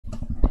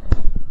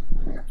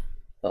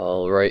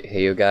Alright,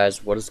 hey you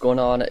guys, what is going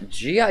on?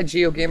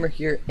 GIGeoGamer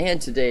here, and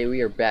today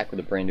we are back with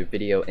a brand new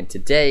video, and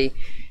today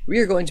we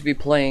are going to be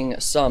playing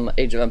some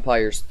Age of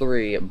Empires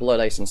 3 Blood,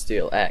 Ice, and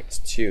Steel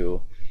Act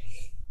 2.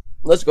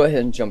 Let's go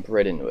ahead and jump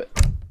right into it.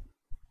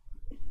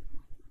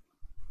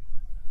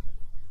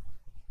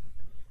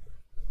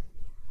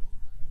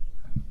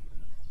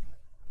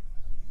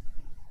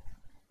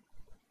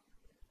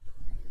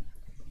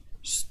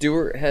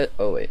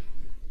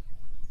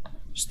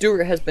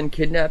 Stuart has been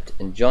kidnapped,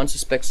 and John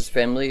suspects his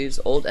family's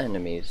old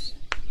enemies,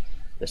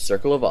 the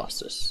Circle of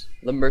Ossus.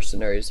 The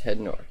mercenaries head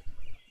north,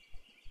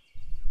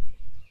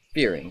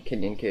 fearing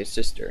Kinyank's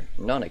sister,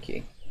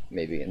 Nanaki,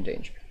 may be in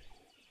danger.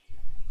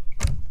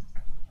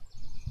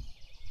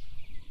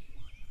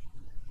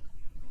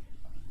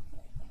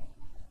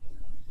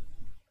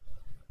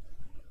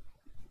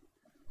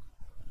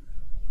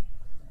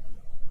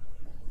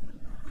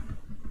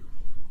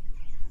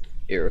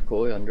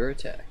 Iroquois under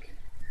attack.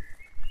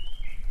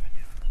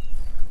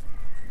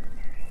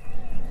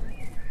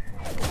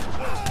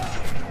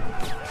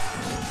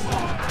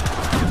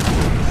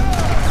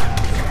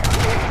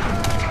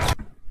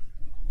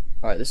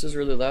 Alright, this is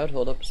really loud.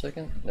 Hold up a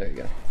second. There you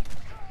go.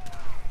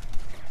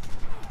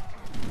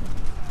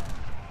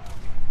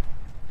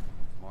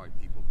 My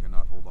people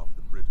cannot hold off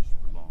the British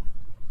for long.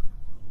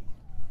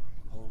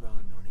 Hold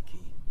on, Nanaki.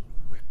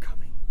 We're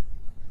coming.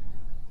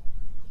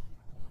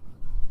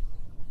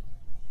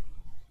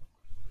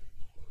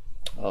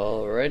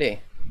 Alrighty.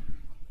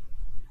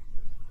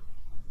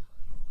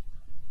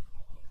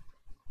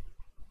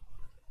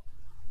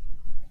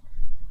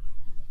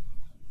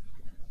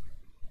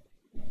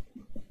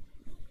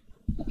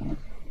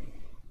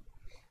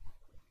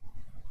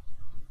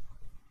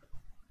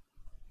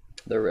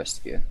 The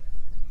rescue. The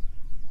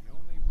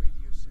only way to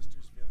your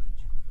sister's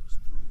village is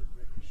through the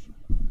British.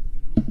 We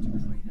need to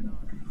train an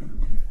army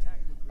and attack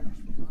the British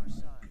from our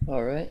side.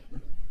 Alright.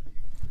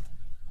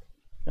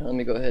 Now let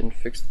me go ahead and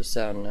fix the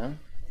sound now.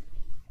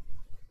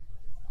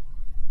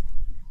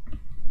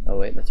 Oh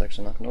wait, that's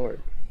actually not gonna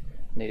work.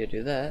 Need to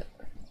do that.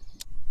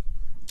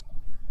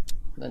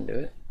 Then do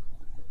it.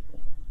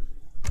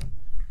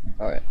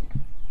 Alright.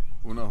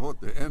 So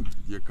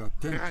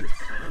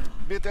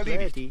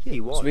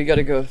we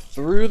gotta go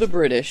through the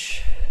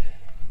British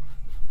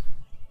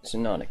to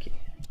Nanaki.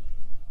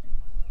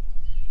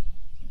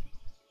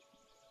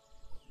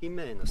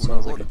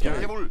 Sounds like a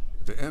plan.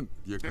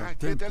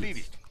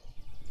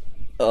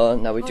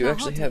 Now we do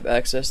actually have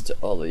access to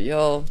all of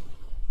y'all.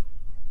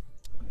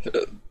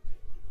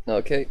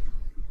 Okay.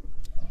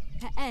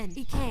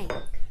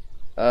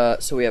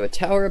 So we have a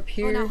tower up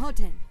here.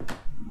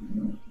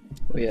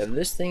 We have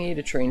this thingy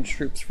to train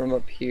troops from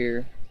up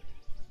here.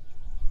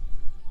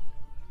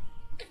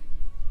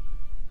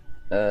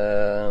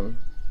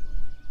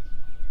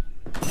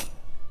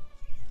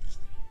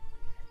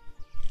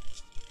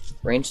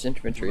 Ranged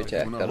infantry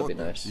attack, that'll be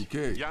nice.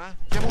 Alright,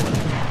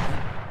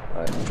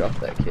 drop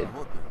that kid.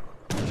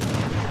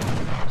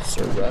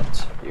 Sir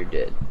Rut, you're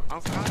dead.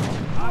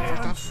 I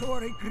am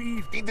sorry,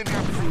 grieved.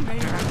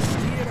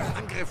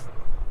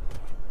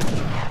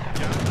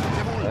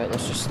 Alright,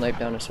 let's just snipe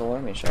down his whole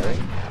army, shall we?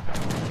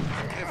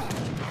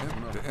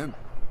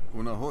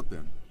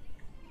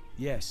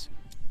 Yes.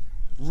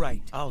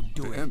 Right, I'll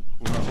do it.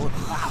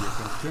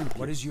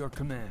 What is your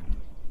command?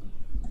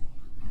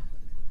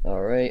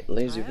 Alright,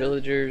 lazy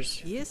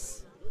villagers.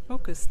 Yes,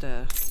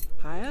 Focuster.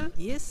 Higher?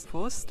 Yes,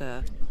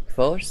 Forster.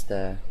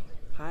 Forster.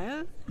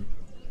 Higher?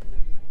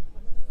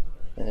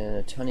 And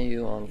a ton of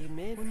you on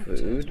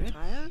food.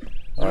 Higher?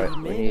 Alright,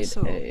 we need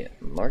a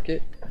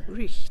market.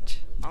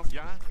 Richt.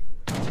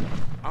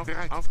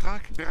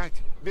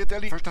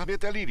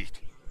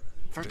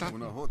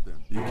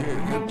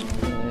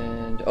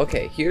 And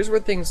okay, here's where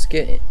things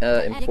get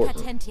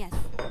important.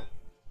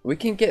 We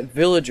can get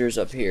villagers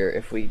up here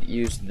if we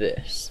use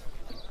this.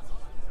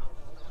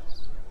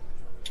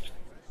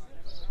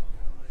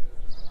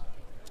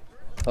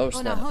 Oh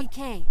snap. Oh,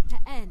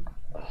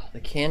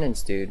 the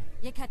cannons, dude.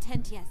 The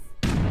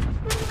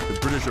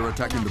British are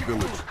attacking the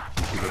village.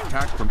 We should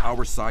attack from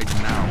our side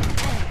now.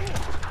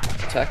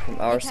 Attack from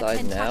our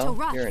side now?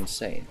 You're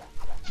insane.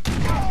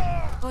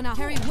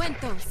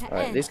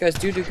 Alright, these guys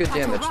do good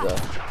damage though.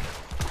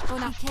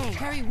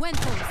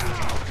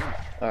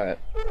 Alright.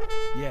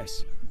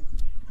 Yes.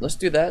 Let's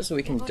do that so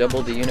we can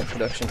double the unit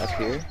production up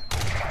here.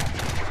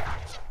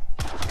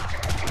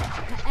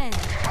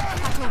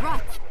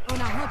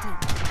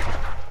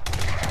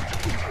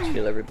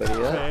 Heal everybody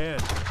up.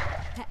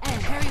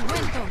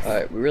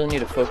 Alright, we really need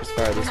to focus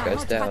fire these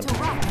guys down.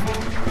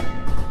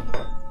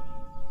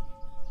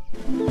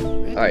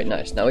 Alright,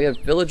 nice. Now we have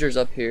villagers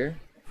up here.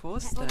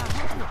 Forster.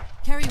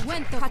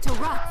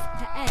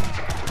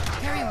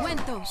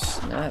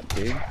 Snap,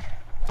 dude.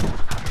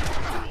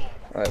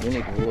 Alright, we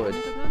need wood.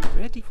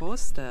 Ready,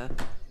 Forster.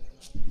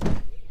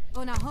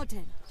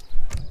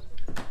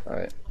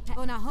 Alright. There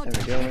we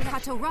go.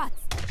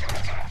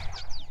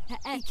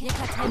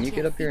 Can you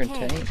get up here and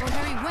tank?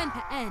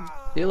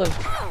 Heal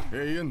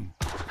him.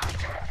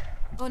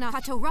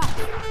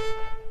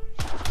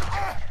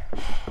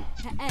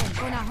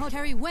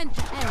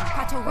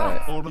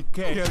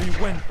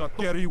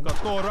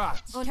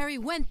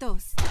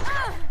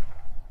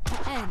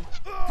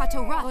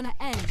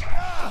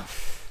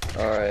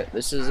 Alright,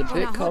 this is a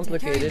bit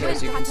complicated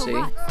as you can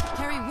see.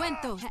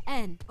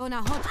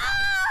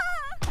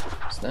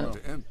 Snap.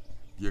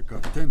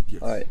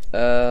 Alright,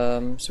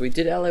 so we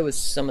did ally with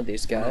some of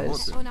these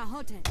guys,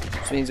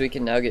 which means we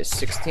can now get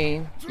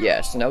 16.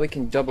 Yeah, so now we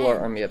can double our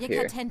army up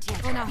here.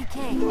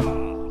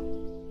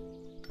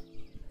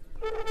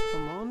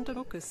 Commander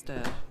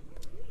Orchestra.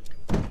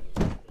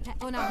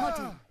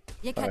 Alright.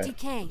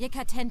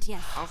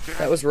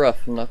 That was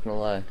rough, I'm not gonna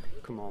lie.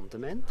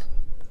 Commandement.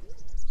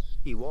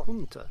 Iwa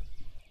Hunter.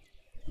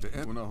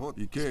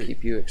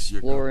 Keep you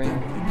exploring.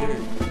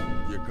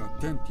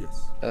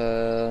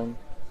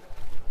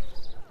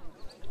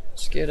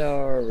 Let's get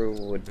our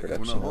wood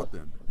production up.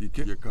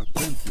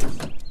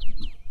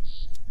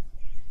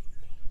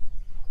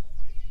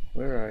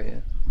 Where are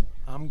you?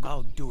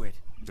 I'll do it.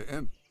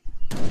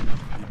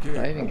 Can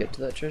I even get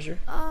to that treasure?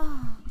 No,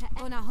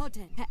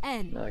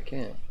 I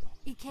can't.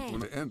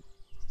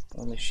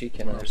 Only she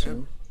can, I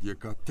assume.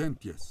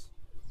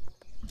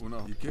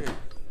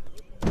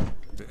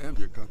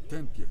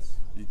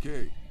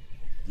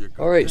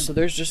 Alright, so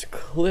there's just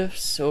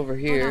cliffs over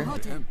here.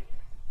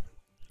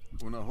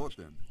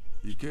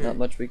 Not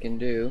much we can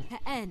do.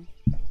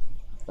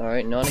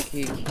 Alright,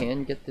 Nanaki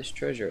can get this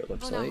treasure, it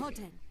looks like.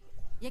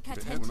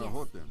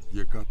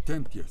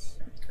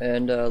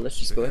 And let's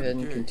just go ahead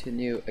and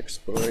continue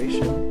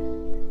exploration.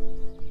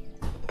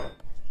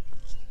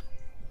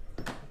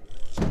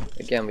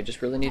 Again, we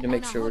just really need to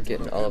make sure we're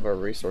getting all of our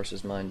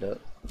resources mined up.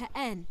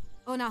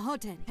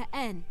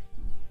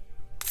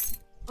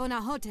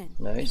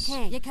 Nice.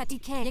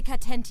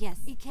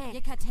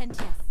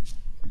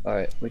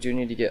 Alright, we do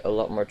need to get a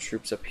lot more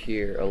troops up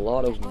here. A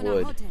lot of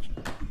wood.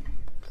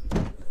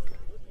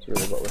 That's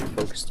really what we're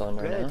focused on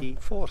right now. Ready,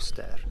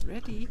 Forster.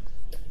 Ready.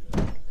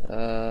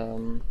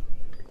 Oh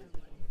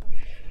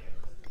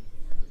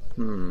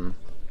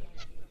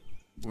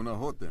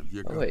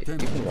wait, you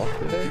can walk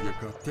through there?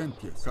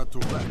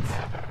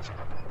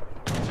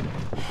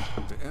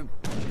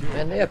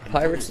 Man, they have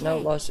pirates and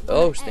outlaws.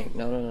 Oh, stink.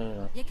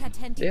 No.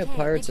 They have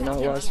pirates and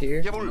outlaws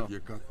here. Kyle.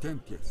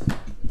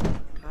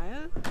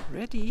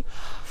 Ready.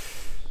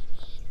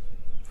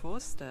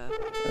 Forster.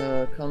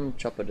 Come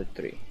chop it at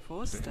 3.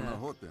 Forster.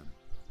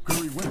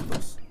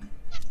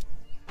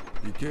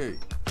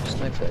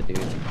 Snipe that dude.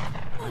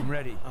 I'm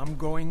ready. I'm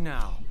going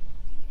now.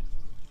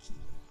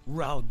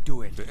 I'll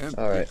do it.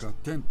 Alright.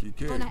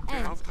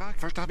 Der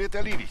Auftrag wird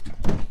erledigt.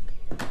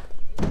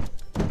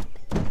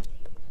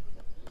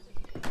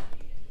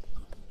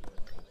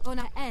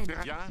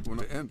 Ja.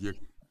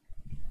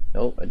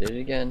 Nope, I did it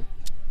again.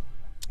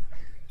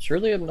 It's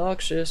really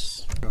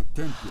obnoxious.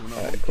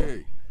 Alright,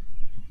 cool.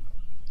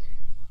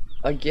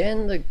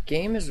 Again, the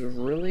game is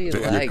really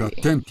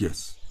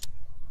laggy.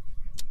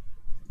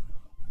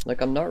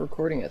 Like, I'm not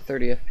recording at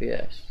 30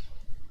 FPS.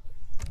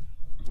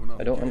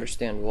 I don't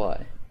understand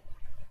why.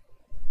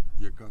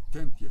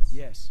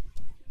 Yes.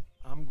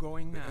 I'm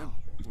going now.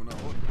 I'm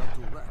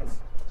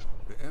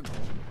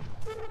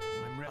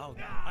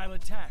ready. I'll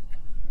attack.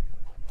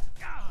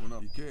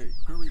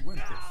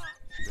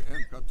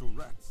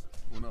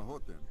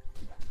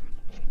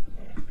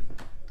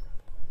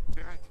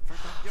 Bereit.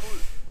 Verstanden. Jawohl.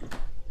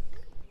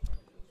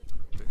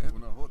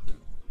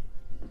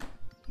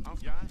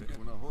 Auf ja.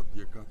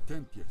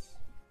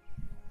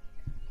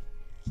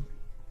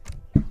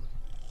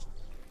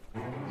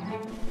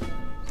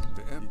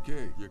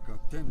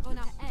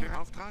 Der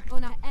Auftrag.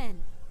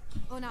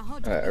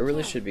 Alright, I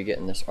really should be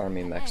getting this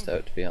army maxed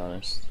out, to be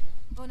honest.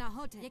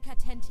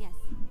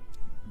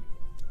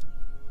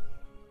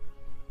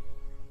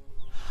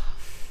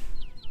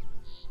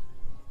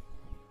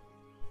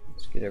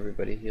 Let's get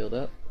everybody healed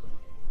up.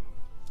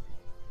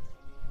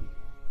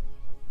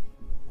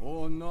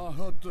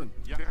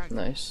 Ja, bereit.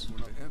 Nice.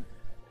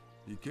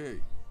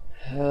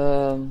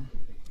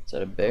 Is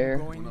that a bear?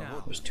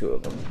 There's 2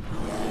 of them.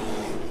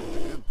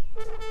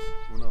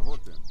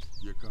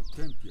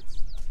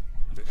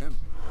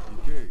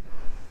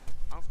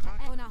 Auftrag.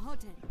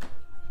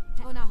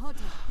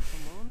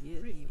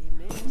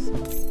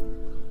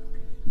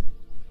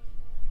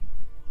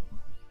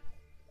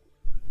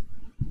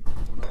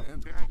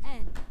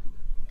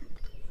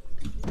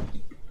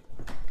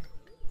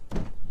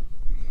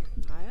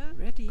 Kyle.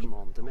 Ready.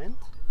 Commandement.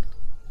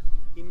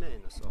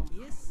 Imeneso.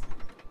 Yes.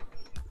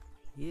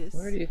 Yes.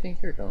 Where do you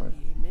think you're going?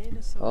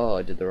 Imeneso. Oh,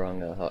 I did the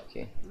wrong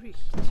hotkey.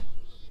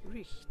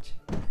 Richt.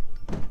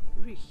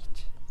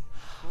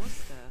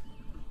 Forster.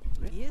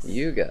 Yes.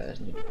 You guys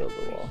need to build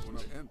the wall.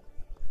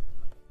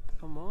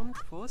 Command.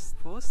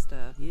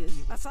 Forster. Yes.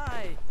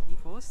 Aside.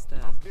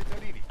 Forster. Wird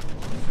erledigt.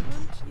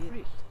 Commandment.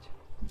 Richt.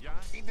 Ja,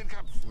 in den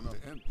Kampf. Der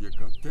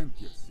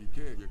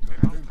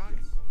Auftrag.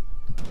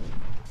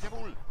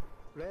 Jawohl.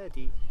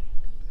 Ready.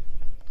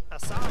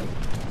 Aside.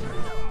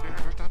 Bereit.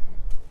 Verstanden.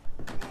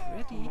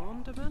 Ready.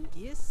 Commandment.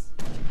 Yes.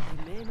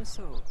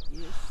 Imeneso.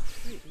 Yes.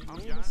 Ja.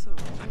 Imeneso.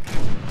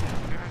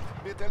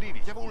 Bereit. Wird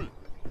erledigt. Jawohl.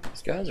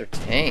 These guys are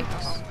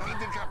tanks. In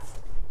den Kampf.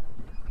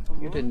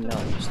 You did not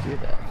just do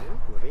that.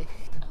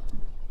 Bericht.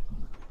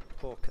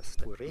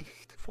 Orchester.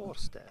 Bericht.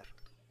 Forster.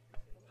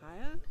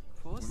 Heil,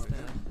 Forster.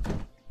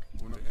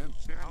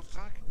 Der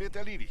Auftrag wird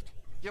erledigt.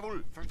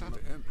 Jawohl,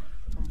 verstanden.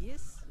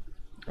 Yes.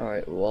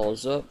 Alright,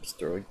 walls up. Let's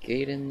throw a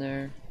gate in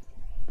there.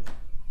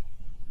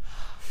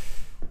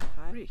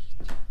 Heil.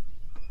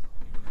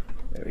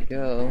 There we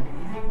go.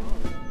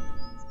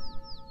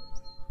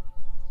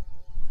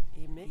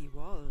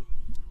 Wall.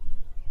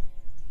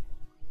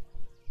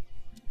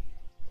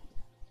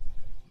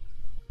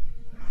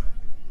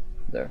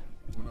 There.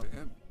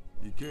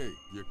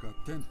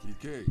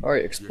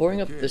 Alright,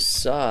 exploring up this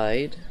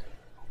side.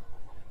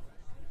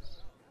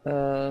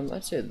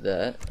 I'd say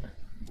that.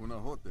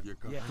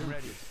 Get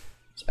ready.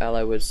 Let's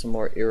ally with some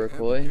more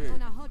Iroquois.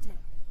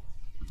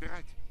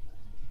 Bereit.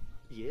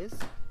 Yes.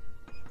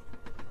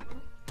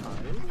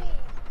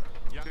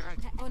 Ja,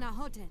 bereit.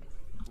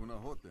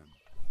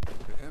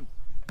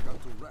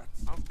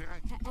 Auf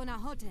bereit.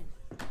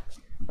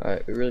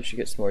 Alright, we really should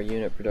get some more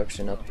unit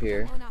production up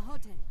here.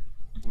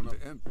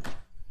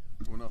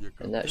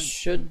 And that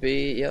should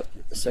be, yep,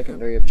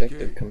 secondary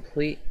objective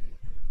complete.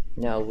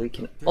 Now we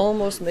can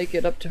almost make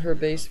it up to her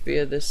base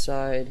via this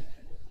side,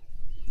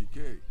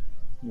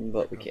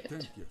 but we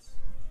can't.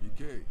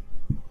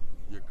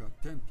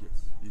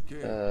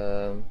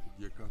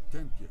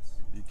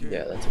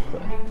 Yeah, that's a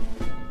play.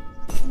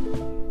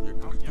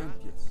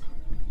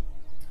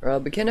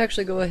 We can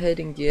actually go ahead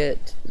and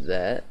get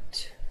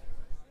that.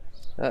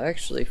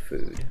 Actually,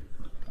 food.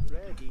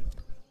 Ready.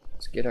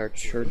 Let's get our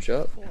church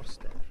up.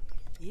 Forster.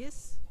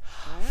 Yes.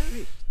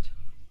 Heil.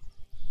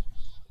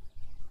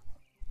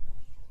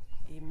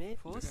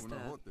 Forster.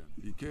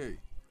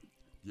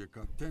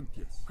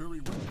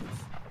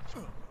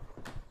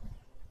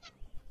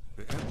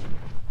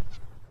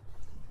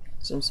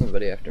 Send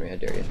somebody after me, I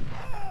dare you.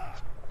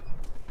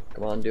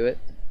 Come on, do it.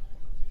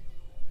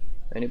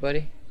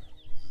 Anybody?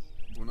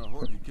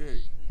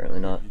 Apparently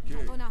not.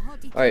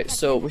 Alright,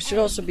 so we should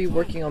also be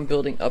working on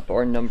building up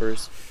our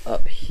numbers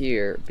up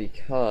here,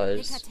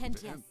 because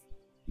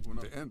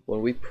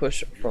when we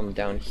push from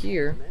down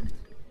here,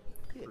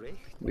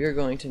 Bericht. we are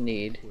going to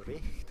need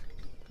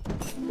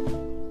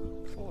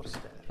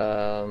Forster.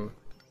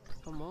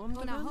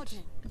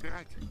 Commandant.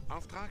 Bereit.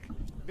 Auftrag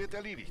wird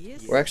erledigt.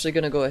 Yes. we're actually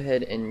going to go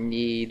ahead and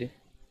need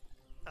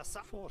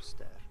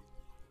Forster.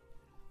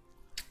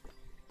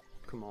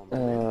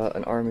 Commandment.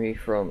 an army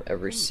from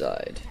every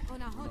side.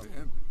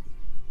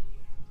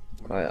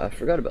 Alright, I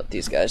forgot about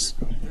these guys.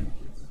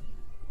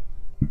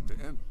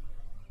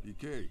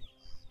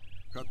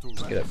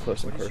 Let's get up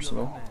close and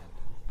personal.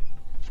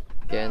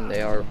 Again,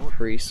 they are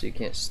priests, so you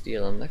can't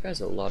steal them. That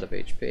guy's a lot of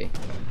HP.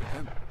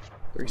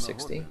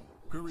 360.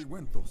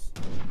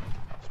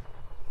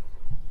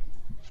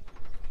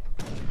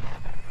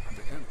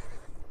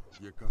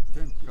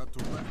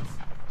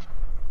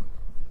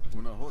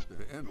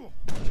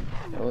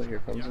 Oh, here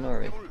comes an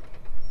army.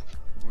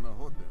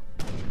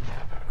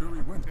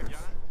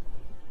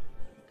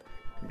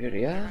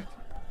 Yeah.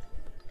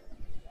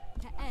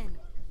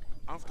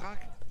 Auftrag?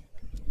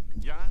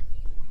 Ja.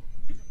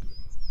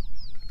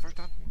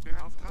 Verstanden. Der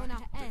Auftrag?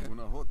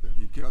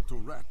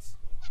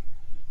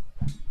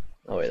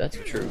 Oh wait, that's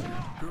true.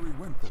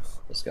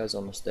 This guy's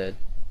almost dead.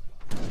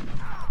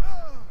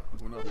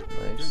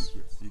 Nice.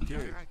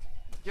 Bereit.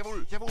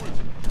 Jawohl, jawohl.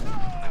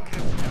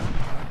 Angriff.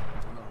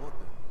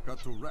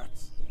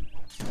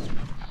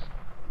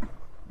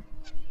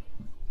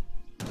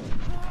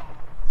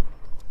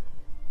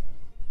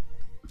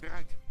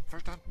 Bereit.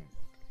 Verstanden.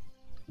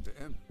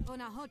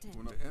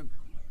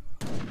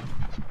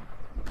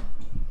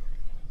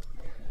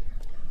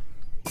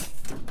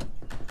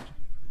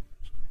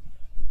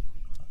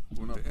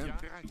 Ja,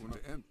 bereit.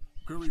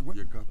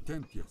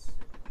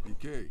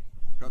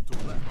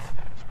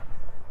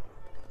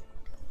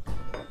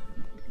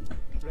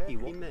 Ready.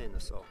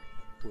 Imeneso.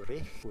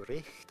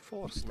 Bericht.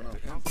 Forster.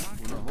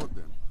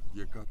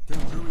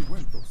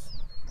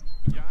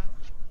 Ja.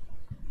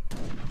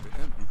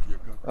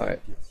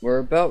 Alright, we're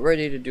about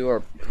ready to do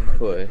our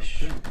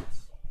push.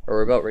 Or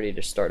we're about ready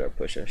to start our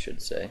push, I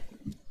should say.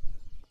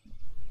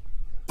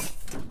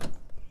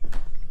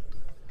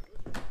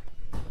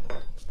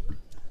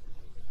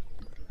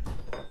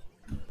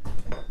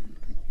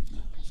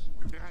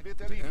 Bereit.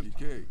 Wird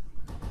erledigt.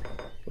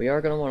 We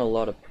are going to want a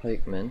lot of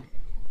pikemen.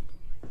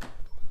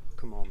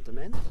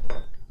 Commandment.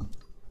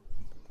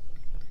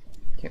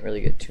 Can't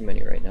really get too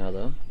many right now,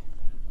 though.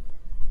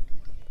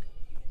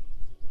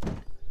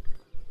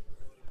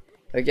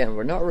 Again,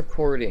 we're not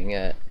recording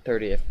at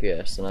 30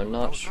 FPS, and I'm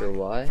not sure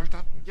why.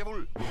 Verstanden.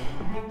 Jawohl.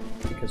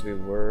 Because we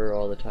were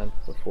all the time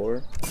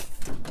before.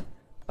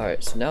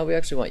 Alright, so now we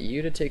actually want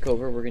you to take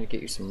over. We're going to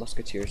get you some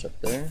musketeers up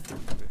there.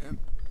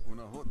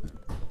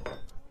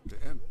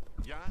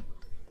 Ja.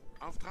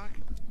 Auftrag?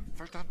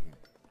 Verstanden.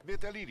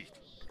 Wird erledigt.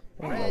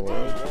 Oh my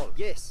word.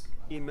 Yes.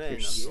 You're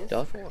Imeneso.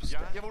 stuck? Forster.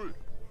 Ja, jawohl.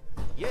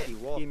 Yes.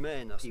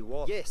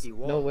 Imeneso. Yes.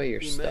 No way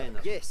you're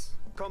stuck. Yes.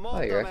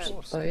 Oh, you're Commandment.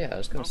 actually. Oh, yeah, I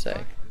was going to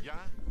say. Ja.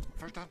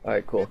 Verstanden.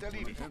 Alright, cool. Wird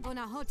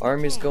erledigt.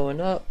 Army's going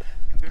up.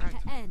 Bereit.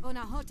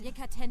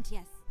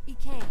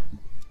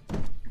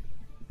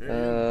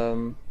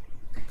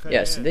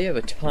 Yeah, so they have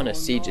a ton of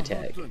siege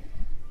attack.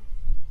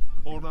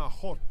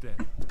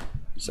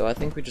 So I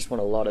think we just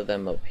want a lot of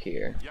them up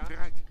here. Ja,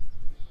 bereit.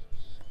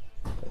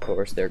 Of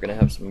course, they're gonna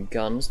have some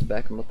guns to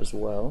back them up as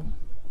well.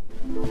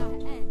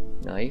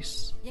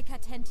 Nice.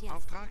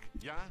 Auftrag?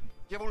 Ja.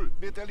 Jawohl,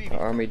 wird Our erledigt.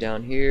 army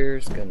down here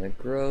is gonna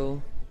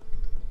grow.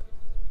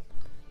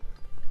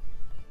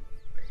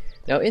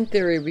 Now, in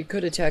theory, we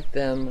could attack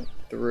them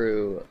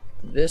through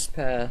this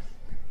path,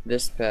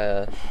 this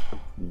path,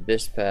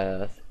 this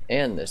path,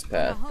 and this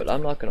path, but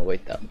I'm not gonna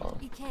wait that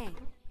long.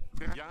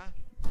 Ja.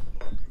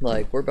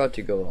 Like, we're about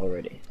to go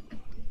already.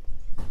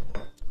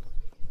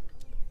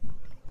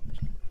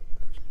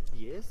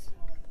 Yes.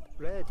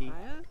 Ready.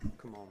 Fire.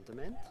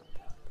 Commandment.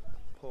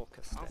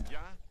 Orchestra. Auf. Ja.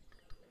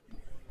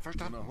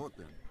 Verstanden.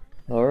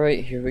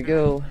 Alright, here we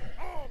go.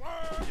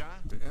 Ja.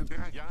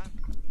 Bereit. Ja.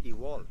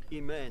 Igual.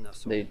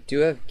 Imenas. They do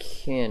have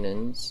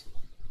cannons.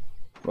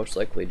 Most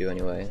likely do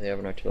anyway. They have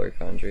an artillery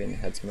foundry and they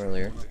had some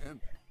earlier.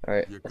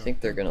 Alright, I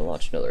think they're gonna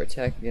launch another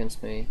attack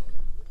against me.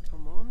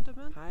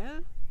 Commandment.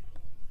 Fire.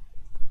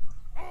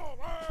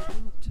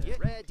 Yeah.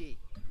 Ready.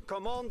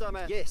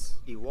 Commandment. Yes.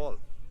 Igual.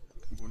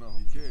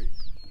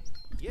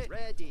 Yeah.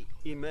 Ready.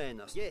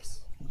 Imenas.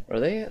 Yes. Are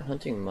they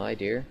hunting my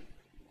deer?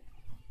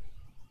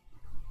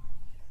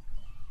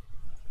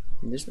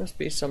 This must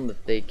be some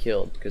that they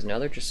killed, because now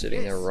they're just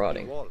sitting there Yes.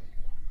 rotting. Igual.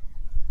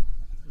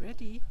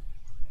 Ready.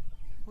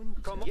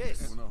 Come on.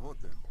 Yes.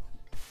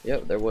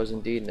 Yep, there was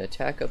indeed an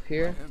attack up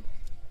here.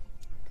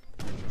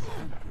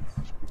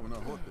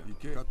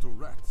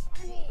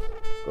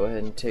 Go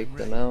ahead and take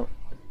them out.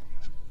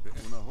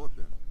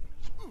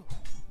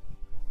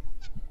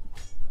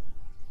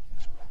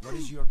 What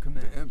is your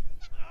command?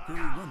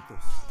 I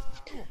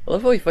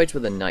love how he fights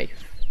with a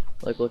knife.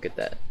 Like, look at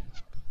that.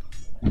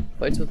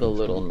 Fights with a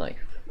little knife.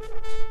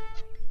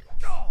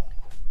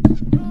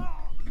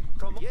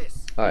 Come on.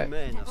 Yes. Alright.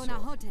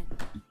 Imenas.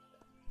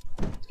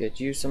 Let's get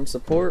you some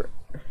support.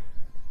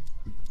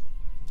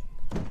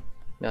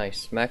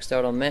 Nice. Maxed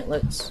out on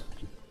mantlets.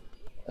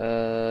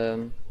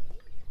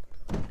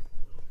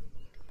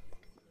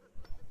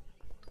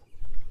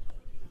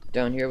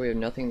 Down here we have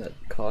nothing that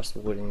costs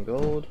wood and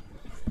gold.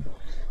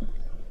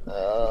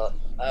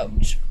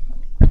 Ouch.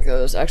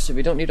 Because actually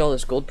we don't need all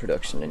this gold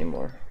production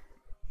anymore.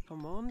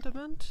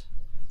 Commandment.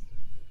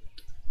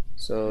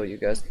 So you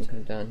guys can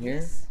come down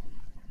here.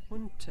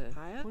 Hunter.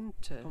 Fire.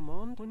 Hunter.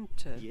 Command.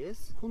 Hunter.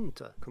 Yes.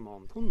 Hunter.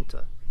 Command.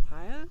 Hunter.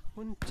 Fire.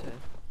 Hunter.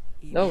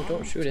 No,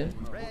 don't shoot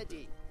him.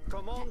 Ready.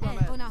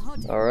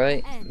 Commandment.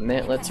 Alright,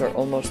 mantlets are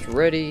almost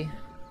ready.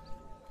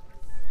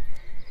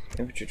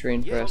 Infantry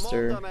train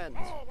faster.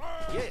 Commandment.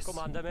 Yes.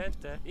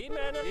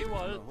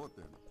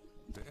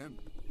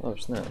 Oh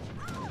snap.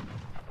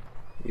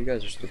 You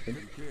guys are stupid.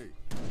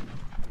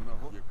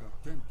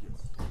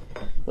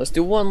 Let's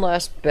do one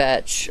last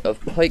batch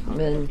of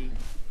pikemen.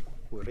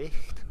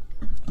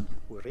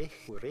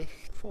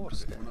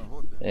 Forster.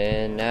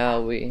 And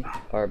now we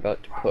are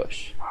about to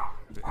push.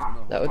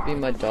 That would be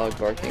my dog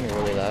barking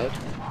really loud.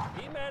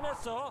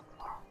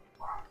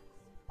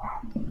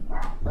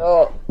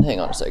 Oh, hang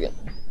on a second.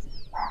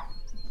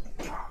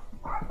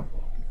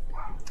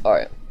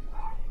 Alright.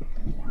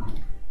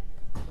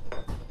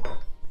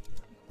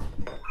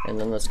 And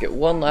then let's get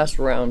one last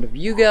round of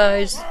you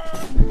guys.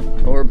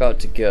 And we're about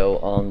to go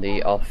on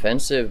the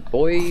offensive,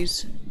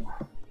 boys.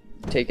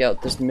 Take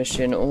out this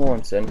mission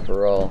once and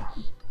for all.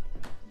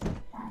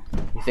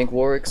 You think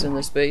Warwick's in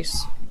this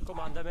base?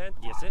 Commandment,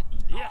 yes,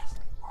 yes.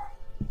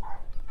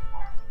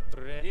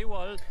 Ready,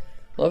 well.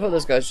 I love how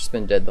this guy's just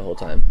been dead the whole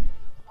time.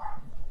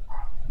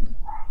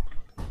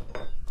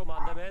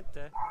 Commandment.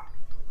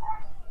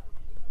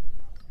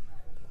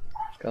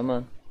 Come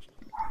on.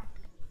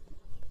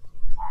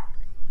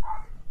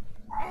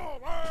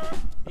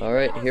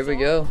 Alright, here we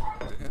go.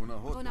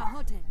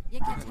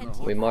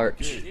 We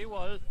march. Ready,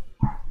 well.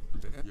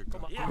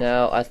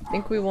 Now, I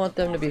think we want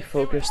them to be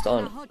focused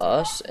on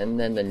us, and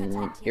then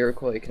the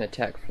Iroquois can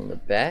attack from the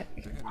back.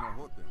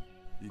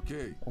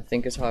 I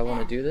think is how I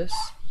want to do this.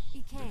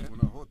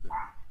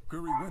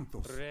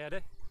 Ready.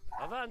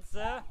 Avance.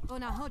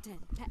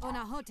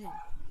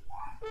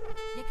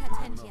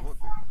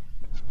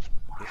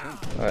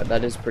 Alright,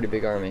 that is a pretty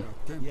big army.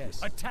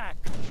 Yes. Attack.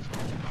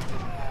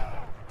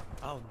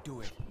 I'll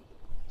do it.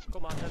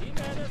 Commandment,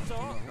 yes,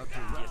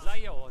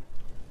 I on.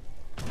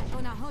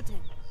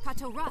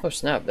 Oh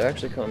snap, they're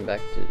actually coming back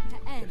to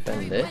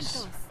defend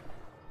this.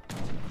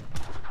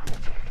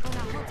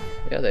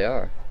 Yeah, they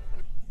are.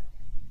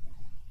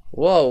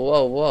 Whoa,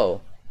 whoa,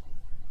 whoa.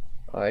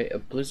 Alright, a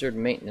blizzard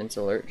maintenance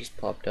alert just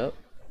popped up.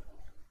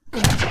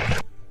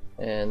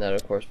 And that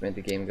of course made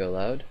the game go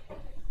loud.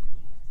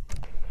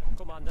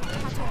 Commandment.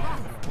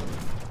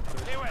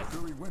 Lewis.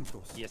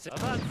 Yes,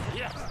 avance.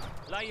 Yes.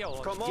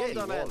 Lion.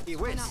 Commandament, i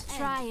west.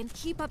 Try and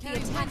keep up the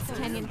attacks,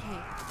 Canyon K.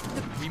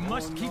 We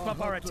must keep up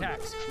our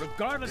attacks,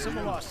 regardless of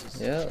the losses.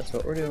 Yeah, that's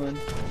what we're doing.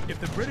 If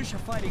the British are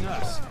fighting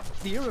us,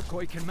 the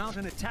Iroquois can mount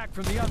an attack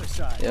from the other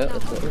side. Yeah,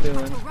 that's what we're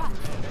doing.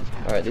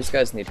 Alright, these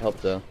guys need help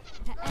though.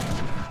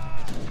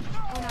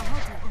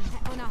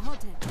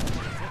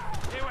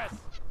 Hey, West.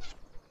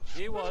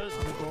 He was.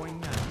 I'm going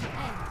now.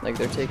 Like,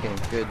 they're taking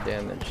good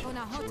damage.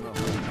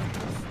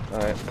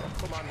 Alright,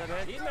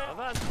 Commandament.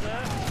 Avance.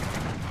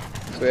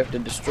 so we have to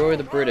destroy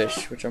the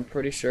British, which I'm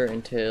pretty sure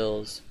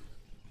entails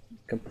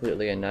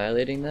completely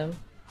annihilating them.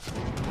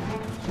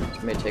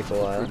 Which may take a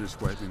while. British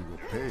fighting will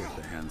pay at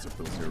the hands of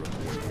those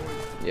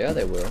Iroquois. Yeah,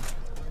 they will.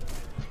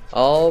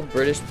 All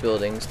British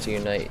buildings to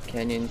unite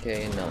Canyon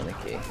K and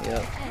Nanaki.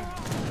 Yep.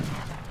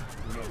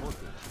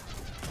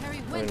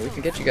 I mean, we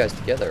can get you guys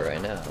together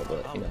right now,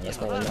 but, you know, that's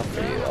not enough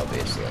for you,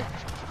 obviously.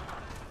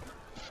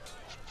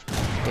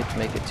 Hate to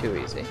make it too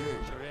easy.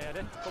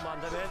 Ready.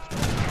 Commandament.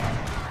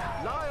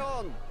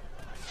 Lion.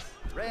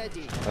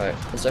 Ready. Alright,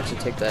 let's actually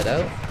take that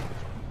out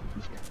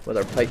with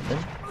our pikemen,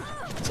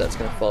 so that's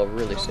gonna fall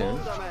really soon.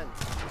 Commandament.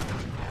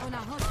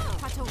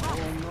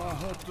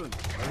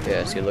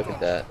 Yeah, see, look at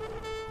that.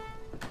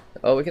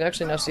 Oh, we can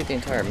actually now see the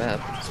entire map,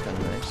 which is kind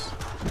of nice.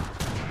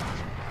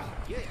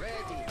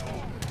 Ready.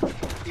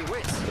 I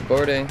west.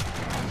 Boarding.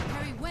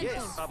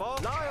 Yes.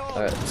 Lion.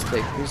 Alright, let's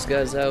take these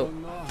guys out.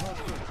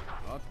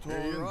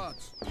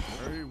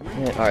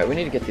 Alright, we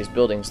need to get these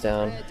buildings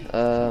down.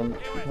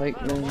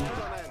 Pikemen,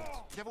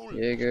 Commandament.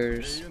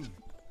 Jaegers,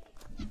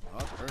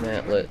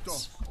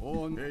 Mantlets.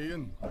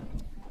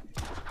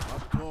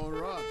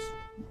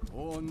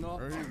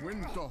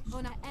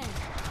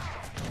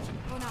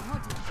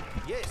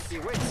 Yes, I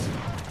west.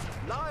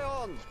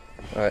 Lion.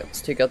 Alright,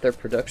 let's take out their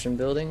production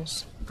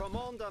buildings.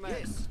 Commandament.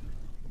 Yes.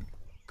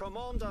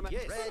 Commandament.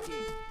 Yes.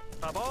 Ready.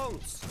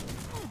 Avance.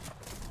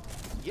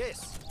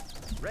 Yes.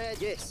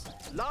 Red. Yes.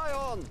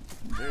 Lion.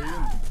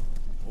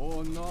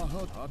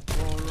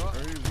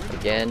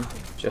 Again,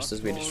 just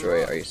as we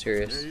destroy it. Are you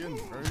serious? I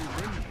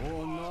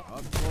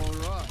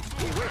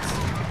west.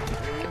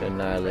 Get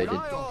annihilated.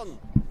 Lion.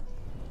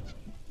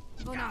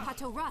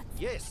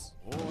 Yes.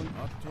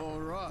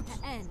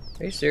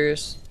 Are you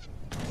serious?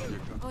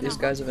 These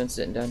guys have been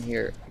sitting down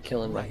here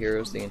killing my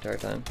heroes the entire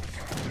time.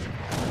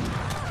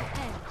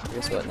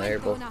 Guess what? Now you're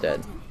both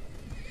dead.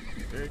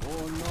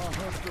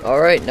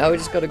 Alright, now we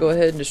just gotta go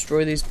ahead and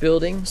destroy these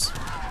buildings.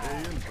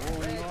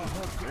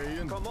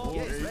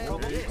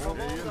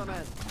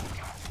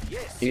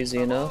 Easy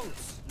enough.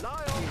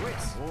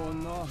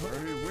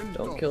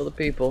 Don't kill the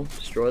people,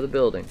 destroy the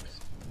buildings.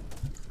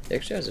 It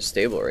actually has a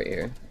stable right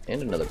here,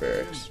 and another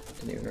barracks.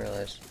 Didn't even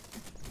realize.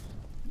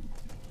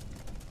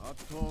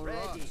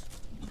 Ready.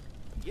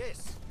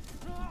 Yes.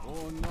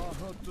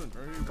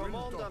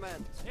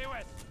 Commandament. Hey,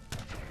 West.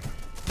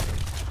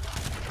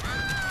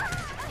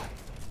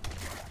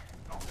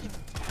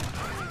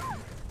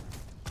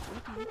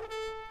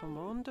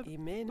 Commander,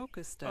 Amen,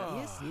 Orchestra.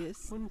 Yes,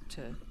 yes.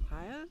 Unter.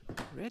 Heil.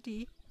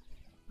 Ready.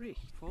 Rich.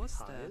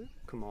 Forster.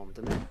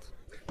 Commandament.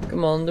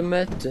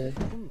 Commandament.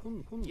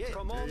 Yes.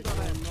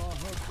 Commandament.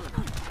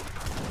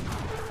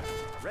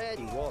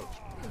 Ready. Wall.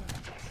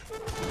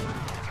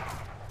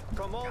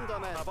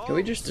 Commandament. Can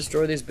we just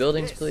destroy these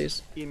buildings,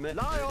 please? Lion.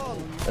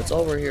 That's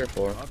all we're here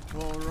for.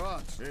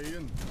 There's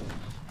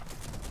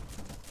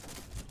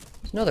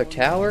another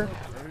tower?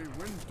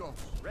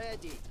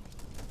 Ready.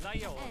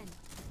 Lion.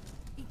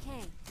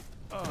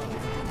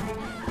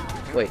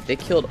 Wait, they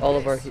killed all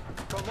of our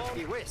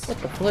Command. West. What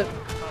the flip?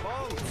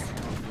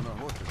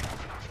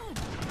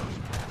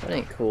 That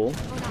ain't cool.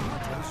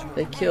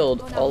 They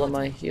killed all of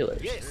my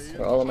healers.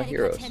 Or all of my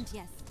heroes.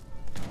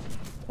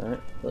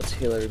 Alright, let's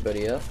heal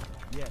everybody up.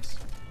 Yes.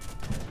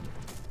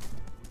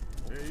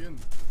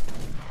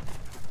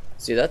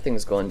 See, that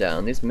thing's going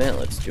down. These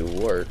mantlets do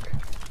work.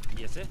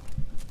 Yes, sir.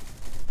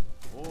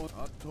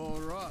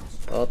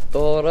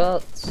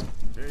 Autorats.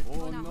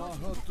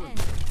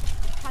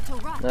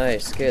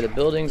 Nice. Okay, the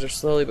buildings are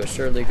slowly but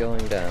surely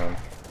going down.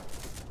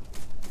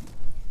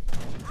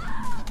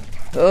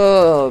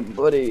 Oh,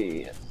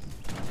 buddy.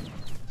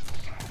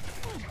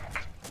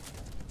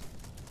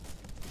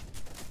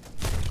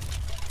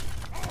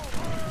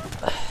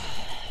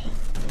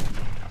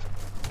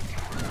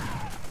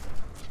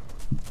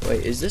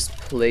 Wait, is this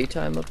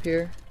playtime up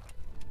here?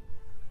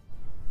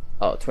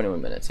 Oh,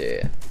 21 minutes,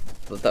 yeah. I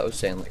thought that was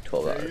saying like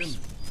 12 hours.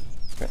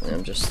 Apparently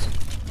I'm just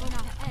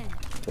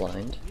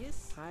blind.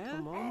 Yes.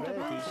 Heil.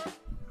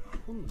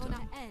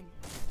 Commander.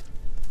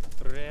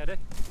 Ready.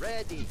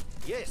 Ready.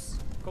 Yes.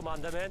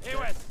 Commandament. Hey,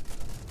 West.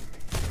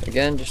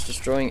 Again, just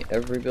destroying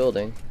every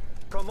building.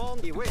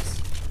 Command.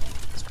 West.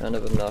 It's kind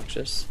of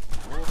obnoxious.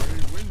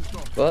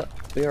 But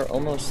we are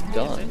almost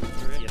done.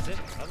 Yes, sir.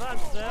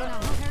 Avance, sir.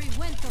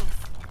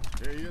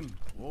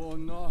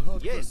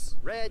 Yes.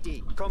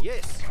 Ready. Come.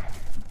 Yes.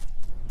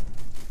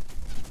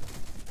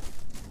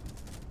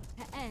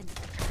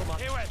 Come on.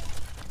 Hey, West.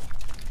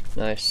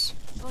 Nice.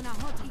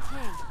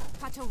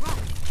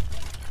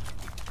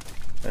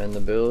 And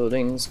the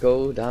buildings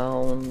go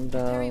down,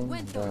 Carry down,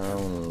 windows.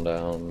 down,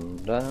 down,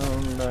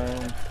 down,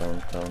 down,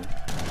 down, down.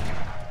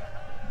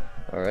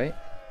 Alright.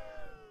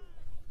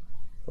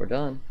 We're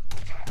done.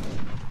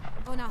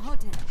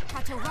 Onahoten.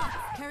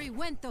 Katorat. Carry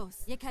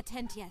Wentos.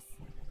 Yekatentias.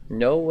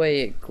 No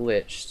way it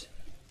glitched.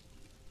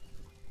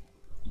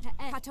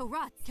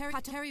 Katorat.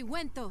 Carry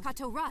Wentos.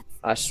 Katorat.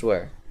 I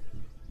swear.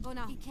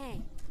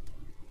 Onahike.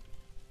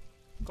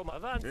 Kom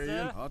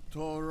avanza.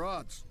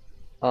 Hatorats.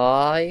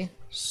 I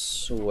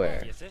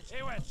swear. Yes,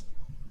 hey west.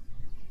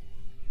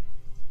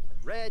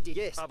 Ready,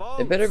 yes.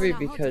 It better be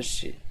because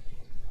she...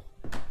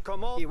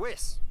 Command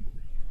west.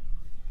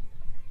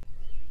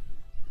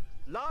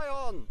 Lie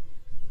on.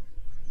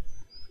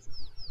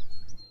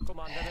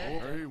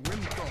 Kommandament. Hey,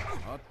 Wintos.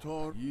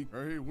 Hator.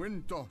 Hey,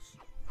 Wintos.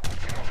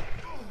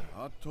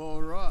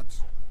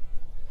 Hatorats.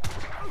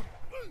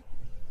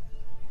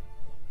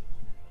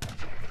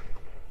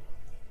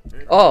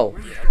 Oh!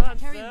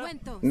 Carry Avanza.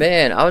 Wentos.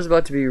 Man, I was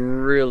about to be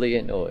really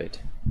annoyed.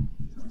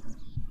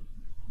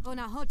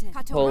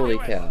 Onahoten. Holy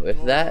cow.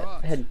 If that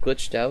had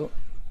glitched out,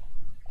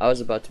 I was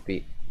about to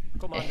be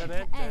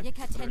Kommandament.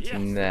 Yekatentias.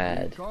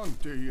 mad.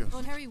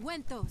 Carry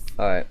Wentos.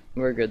 Alright,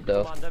 we're good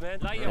though.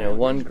 Kommandament. And in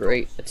one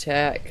great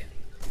attack,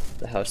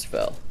 the house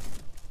fell.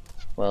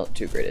 Well,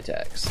 2 great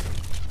attacks.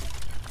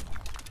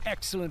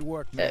 Excellent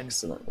work, men.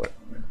 Excellent work.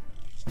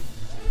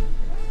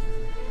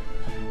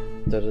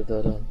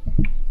 Da-da-da-da.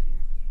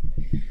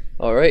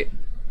 Alright.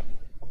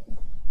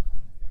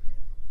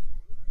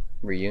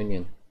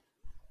 Reunion.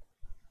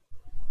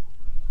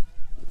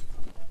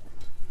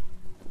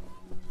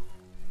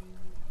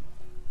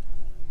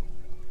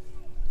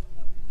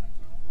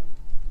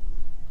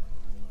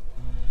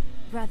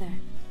 Brother,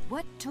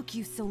 what took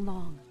you so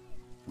long?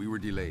 We were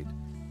delayed.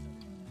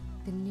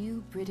 The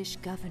new British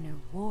governor,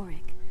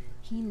 Warwick.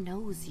 He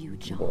knows you,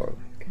 John.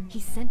 Warwick. He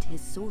sent his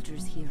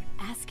soldiers here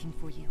asking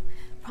for you,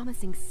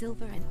 promising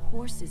silver and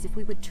horses if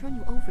we would turn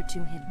you over to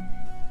him.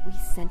 We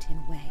sent him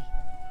away.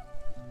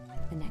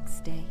 The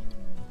next day,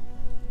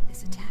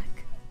 this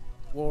attack.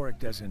 Warwick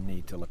doesn't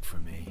need to look for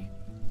me.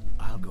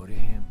 I'll go to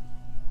him.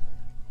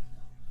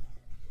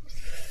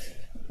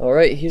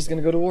 Alright, he's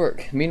gonna go to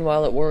work.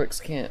 Meanwhile, at Warwick's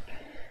camp.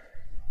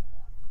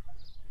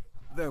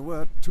 There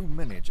were too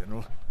many,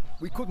 General.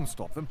 We couldn't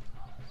stop them.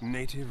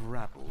 Native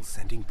rabble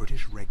sending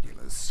British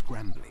regulars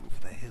scrambling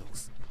for the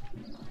hills.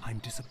 I'm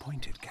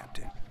disappointed,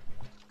 Captain.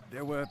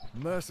 There were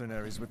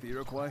mercenaries with the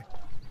Iroquois.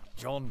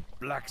 John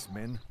Black's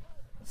men.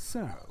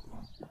 So,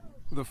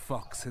 the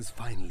fox has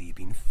finally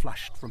been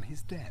flushed from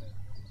his den.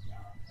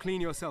 Clean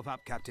yourself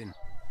up, Captain.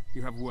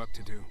 You have work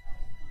to do.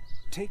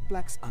 Take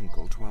Black's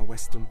uncle to our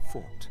western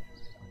fort.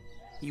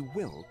 He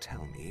will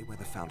tell me where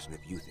the Fountain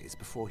of Youth is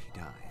before he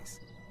dies.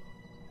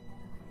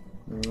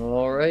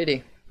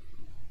 Alrighty.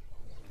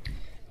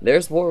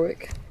 There's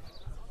Warwick.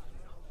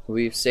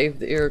 We've saved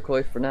the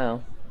Iroquois for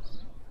now.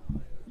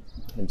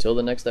 Until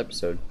the next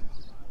episode.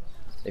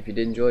 If you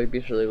did enjoy, be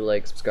sure to leave a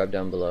like, subscribe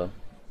down below.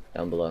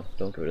 Don't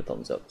give it a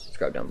thumbs up.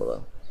 Subscribe down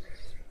below.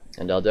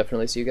 And I'll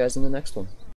definitely see you guys in the next one.